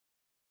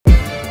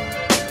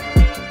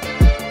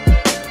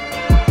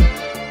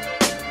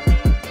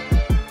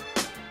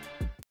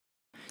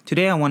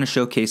Today I want to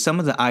showcase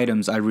some of the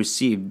items I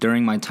received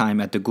during my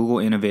time at the Google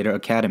Innovator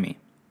Academy.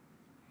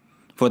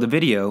 For the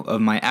video of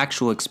my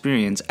actual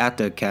experience at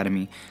the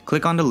Academy,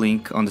 click on the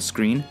link on the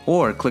screen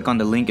or click on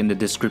the link in the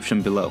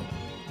description below.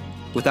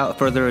 Without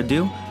further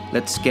ado,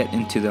 let's get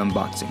into the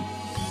unboxing.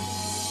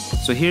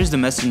 So here's the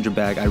messenger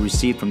bag I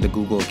received from the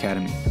Google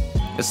Academy.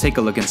 Let's take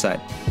a look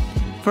inside.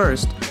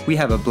 First, we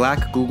have a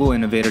black Google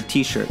Innovator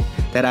t-shirt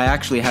that I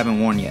actually haven't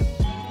worn yet.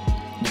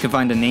 You can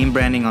find the name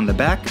branding on the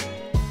back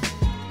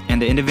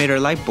and the Innovator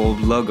light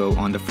bulb logo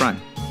on the front.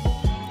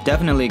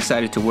 Definitely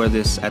excited to wear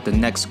this at the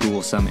next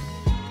Google Summit.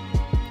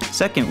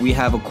 Second, we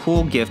have a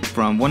cool gift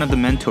from one of the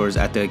mentors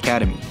at the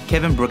Academy,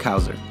 Kevin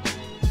Brookhauser.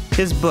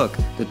 His book,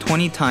 The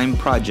 20-Time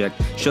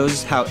Project,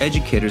 shows how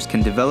educators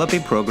can develop a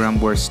program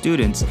where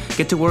students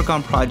get to work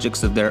on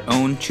projects of their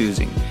own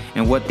choosing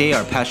and what they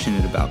are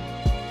passionate about,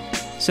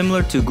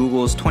 similar to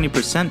Google's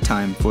 20%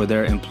 time for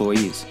their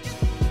employees.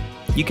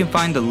 You can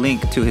find the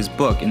link to his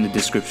book in the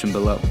description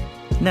below.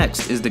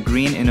 Next is the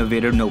green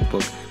Innovator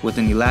notebook with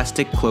an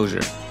elastic closure.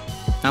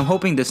 I'm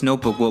hoping this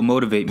notebook will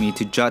motivate me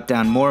to jot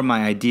down more of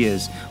my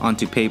ideas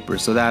onto paper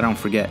so that I don't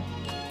forget.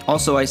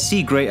 Also, I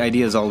see great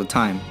ideas all the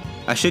time.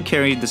 I should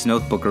carry this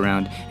notebook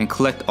around and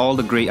collect all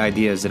the great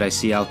ideas that I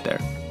see out there.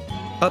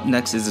 Up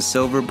next is a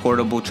silver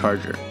portable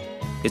charger.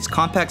 Its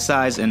compact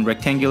size and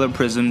rectangular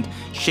prismed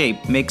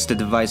shape makes the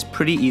device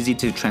pretty easy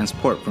to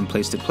transport from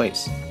place to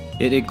place.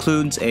 It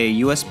includes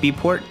a USB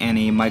port and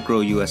a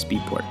micro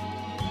USB port.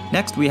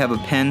 Next, we have a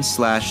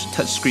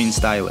pen/touchscreen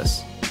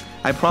stylus.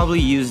 I probably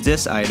use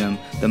this item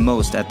the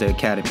most at the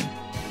Academy.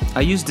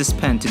 I use this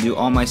pen to do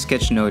all my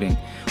sketchnoting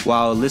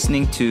while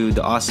listening to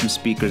the awesome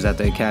speakers at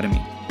the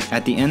Academy.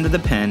 At the end of the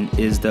pen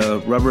is the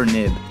rubber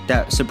nib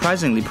that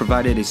surprisingly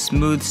provided a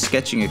smooth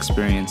sketching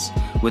experience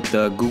with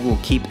the Google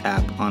Keep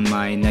app on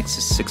my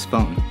Nexus 6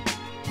 phone.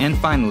 And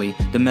finally,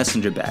 the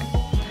messenger bag.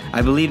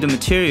 I believe the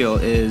material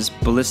is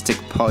ballistic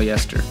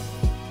polyester.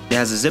 It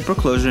has a zipper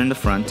closure in the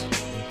front.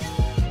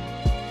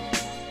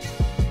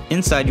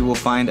 Inside you will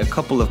find a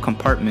couple of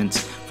compartments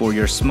for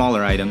your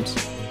smaller items,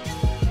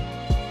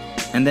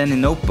 and then a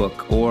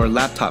notebook or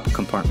laptop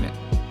compartment.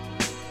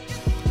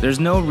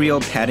 There's no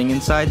real padding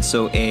inside,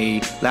 so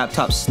a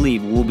laptop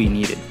sleeve will be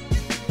needed.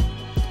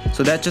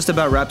 So that just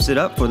about wraps it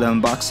up for the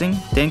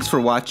unboxing. Thanks for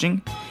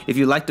watching. If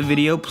you liked the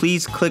video,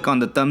 please click on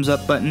the thumbs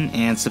up button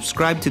and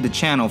subscribe to the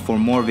channel for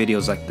more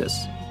videos like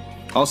this.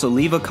 Also,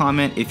 leave a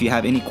comment if you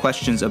have any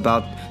questions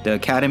about the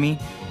Academy.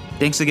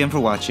 Thanks again for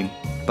watching.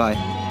 Bye.